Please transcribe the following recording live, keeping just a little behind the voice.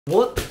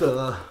What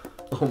the?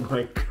 Oh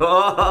my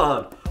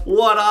god!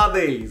 What are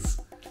these?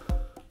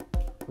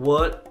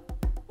 What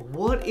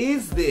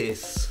is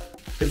this?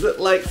 Is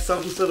it like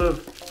some sort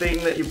of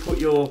thing that you put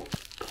your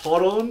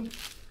pot on?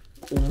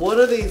 What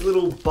are these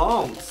little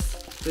bumps?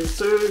 They're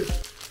so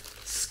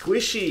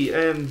squishy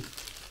and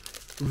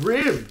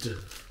ribbed.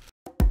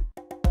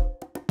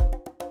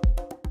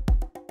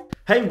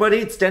 Hey everybody,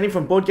 it's Danny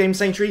from Board Game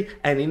Sanctuary,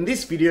 and in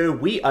this video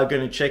we are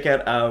going to check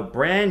out our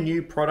brand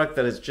new product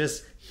that has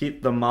just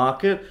hit the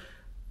market.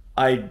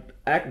 I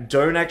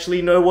don't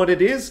actually know what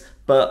it is,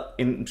 but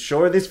in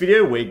this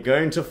video we're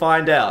going to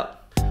find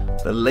out.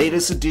 The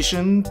latest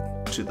addition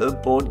to the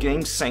Board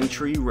Game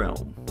Sanctuary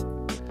realm.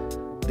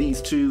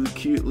 These two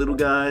cute little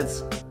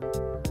guys.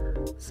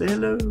 Say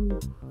hello.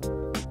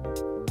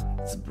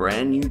 It's a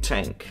brand new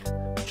tank,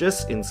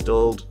 just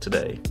installed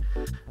today.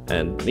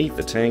 And beneath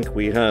the tank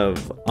we have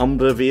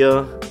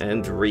Umbervia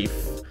and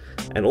Reef,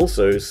 and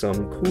also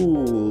some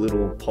cool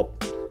little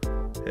pop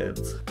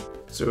heads.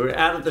 So we were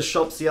out at the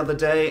shops the other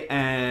day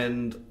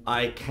and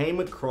I came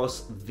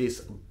across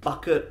this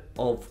bucket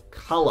of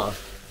colour.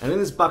 And in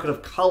this bucket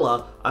of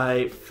colour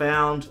I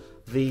found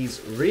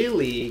these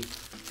really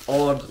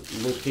odd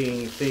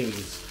looking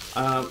things.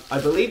 I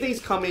believe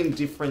these come in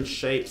different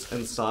shapes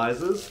and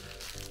sizes,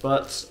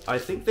 but I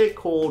think they're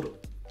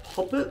called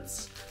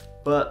poppets.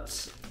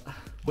 But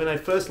when I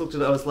first looked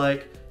at it, I was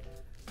like,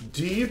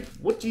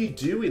 what do you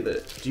do with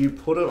it? Do you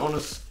put it on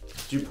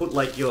do you put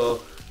like your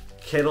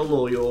kettle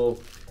or your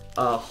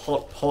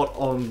hot pot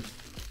on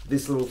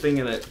this little thing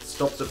and it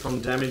stops it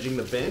from damaging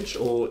the bench?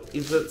 Or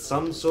is it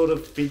some sort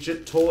of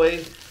fidget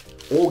toy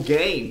or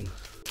game?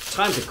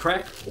 Time to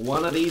crack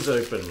one of these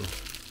open.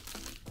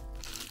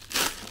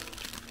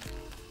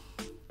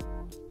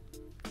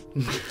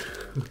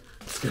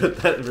 It's got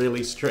that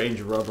really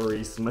strange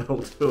rubbery smell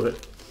to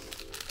it.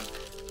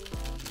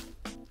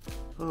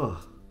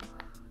 Oh,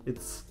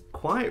 it's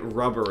quite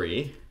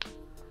rubbery.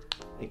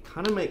 It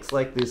kind of makes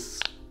like this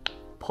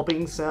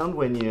popping sound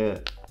when you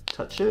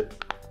touch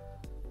it,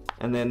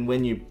 and then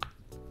when you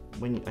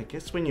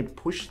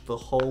push the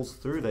holes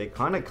through, they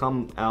kind of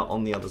come out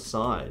on the other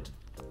side.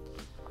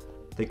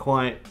 They're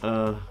quite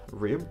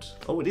ribbed.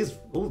 Oh, it is.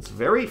 Oh, it's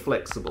very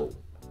flexible.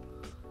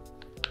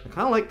 I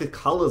kind of like the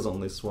colors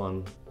on this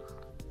one.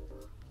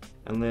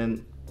 And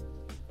then,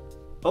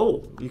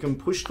 oh, you can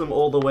push them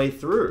all the way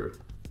through.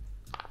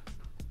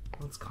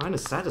 It's kind of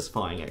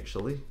satisfying,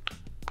 actually.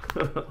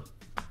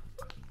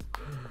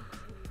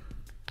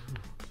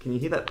 Can you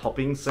hear that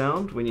popping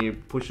sound when you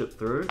push it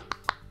through?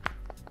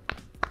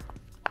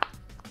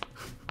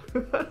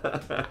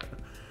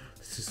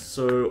 This is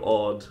so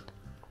odd.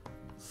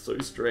 So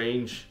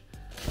strange.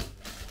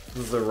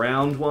 This is a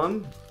round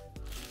one,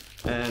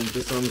 and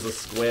this one's a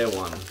square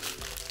one.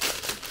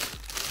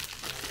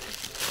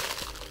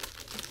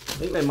 I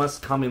think they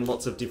must come in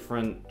lots of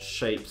different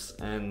shapes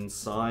and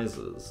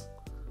sizes.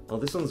 Oh,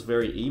 this one's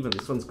very even.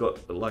 This one's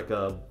got like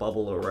a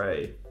bubble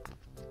array.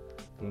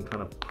 You can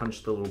kind of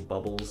punch the little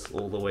bubbles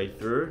all the way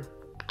through.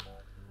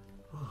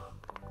 Oh.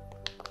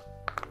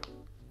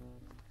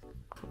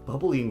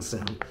 Bubbling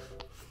sound.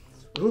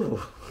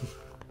 Ooh.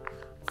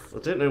 I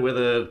don't know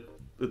whether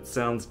it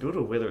sounds good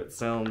or whether it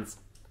sounds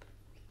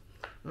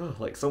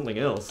like something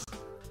else.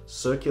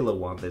 Circular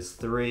one, there's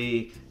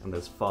 3, and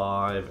there's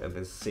 5, and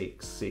there's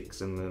 6,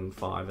 and then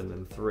 5, and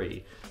then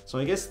 3. So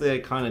I guess they're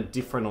kind of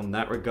different on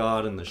that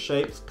regard, and the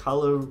shapes,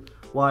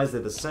 color-wise, they're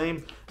the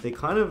same. They're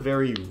kind of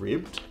very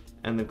ribbed,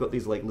 and they've got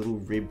these like little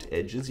ribbed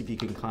edges, if you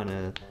can kind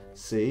of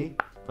see.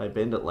 If I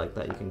bend it like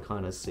that, you can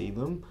kind of see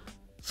them.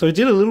 So I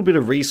did a little bit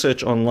of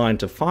research online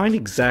to find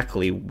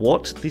exactly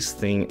what this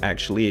thing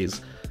actually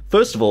is.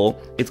 First of all,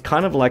 it's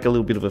kind of like a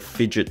little bit of a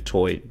fidget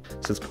toy.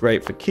 So it's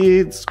great for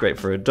kids, it's great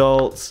for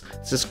adults.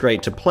 It's just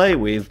great to play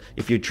with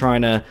if you're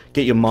trying to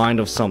get your mind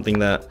off something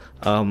that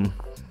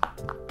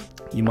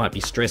you might be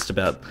stressed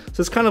about.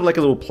 So it's kind of like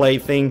a little play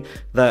thing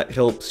that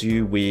helps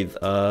you with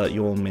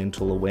your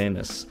mental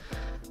awareness.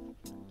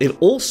 It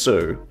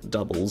also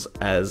doubles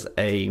as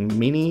a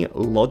mini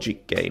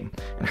logic game.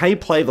 And how you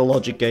play the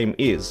logic game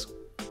is,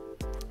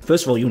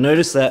 first of all, you'll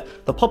notice that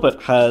the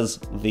poppet has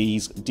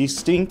these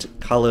distinct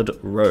colored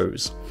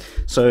rows.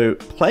 So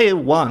player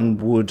 1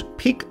 would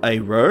pick a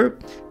row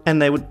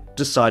and they would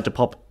decide to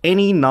pop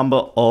any number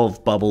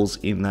of bubbles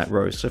in that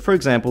row. So for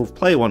example, if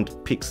player 1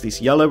 picks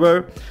this yellow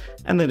row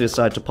and they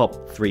decide to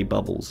pop 3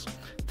 bubbles.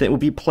 Then it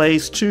would be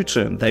player's 2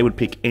 turn. They would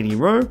pick any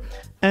row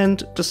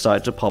and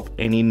decide to pop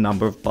any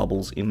number of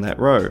bubbles in that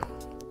row.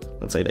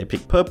 Let's say they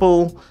pick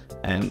purple,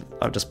 and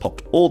I've just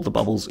popped all the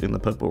bubbles in the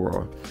purple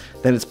row.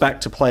 Then it's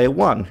back to player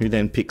 1, who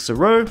then picks a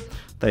row.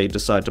 They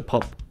decide to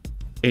pop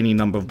any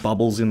number of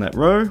bubbles in that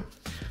row.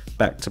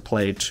 Back to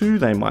player 2,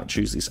 they might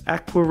choose this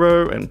aqua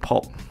row and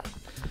pop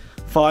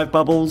 5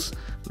 bubbles.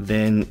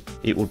 Then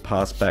it would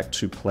pass back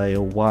to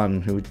player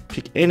 1, who would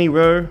pick any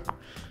row,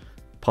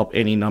 pop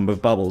any number of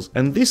bubbles.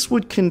 And this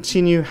would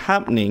continue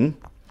happening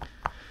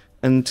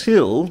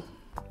until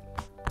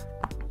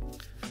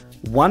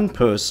one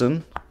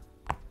person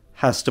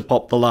has to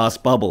pop the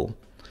last bubble.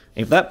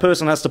 If that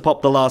person has to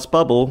pop the last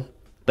bubble,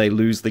 they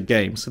lose the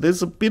game. So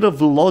there's a bit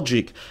of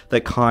logic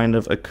that kind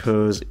of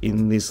occurs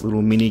in this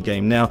little mini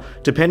game. Now,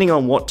 depending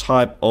on what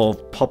type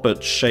of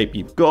puppet shape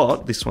you've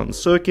got, this one's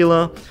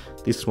circular,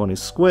 this one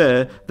is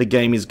square, the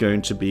game is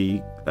going to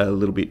be a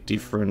little bit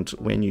different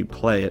when you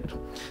play it.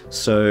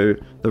 So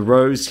the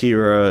rows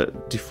here are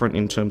different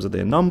in terms of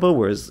their number,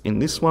 whereas in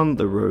this one,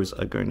 the rows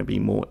are going to be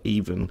more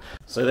even.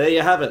 So there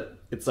you have it.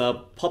 It's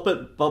a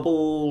puppet,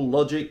 bubble,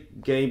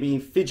 logic, gamey,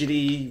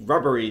 fidgety,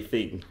 rubbery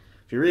thing.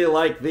 If you really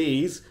like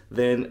these,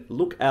 then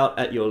look out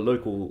at your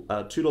local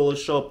 $2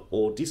 shop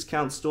or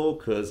discount store,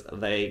 because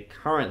they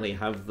currently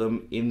have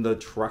them in the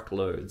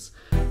truckloads.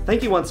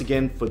 Thank you once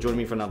again for joining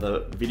me for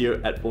another video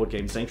at Board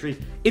Game Sanctuary.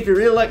 If you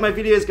really like my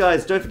videos,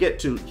 guys, don't forget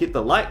to hit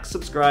the like,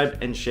 subscribe,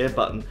 and share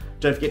button.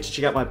 Don't forget to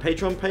check out my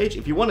Patreon page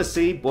if you want to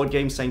see Board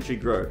Game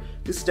Sanctuary grow.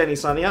 This is Danny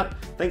signing out.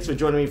 Thanks for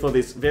joining me for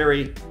this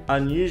very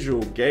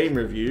unusual game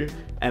review,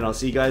 and I'll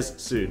see you guys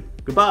soon.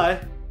 Goodbye!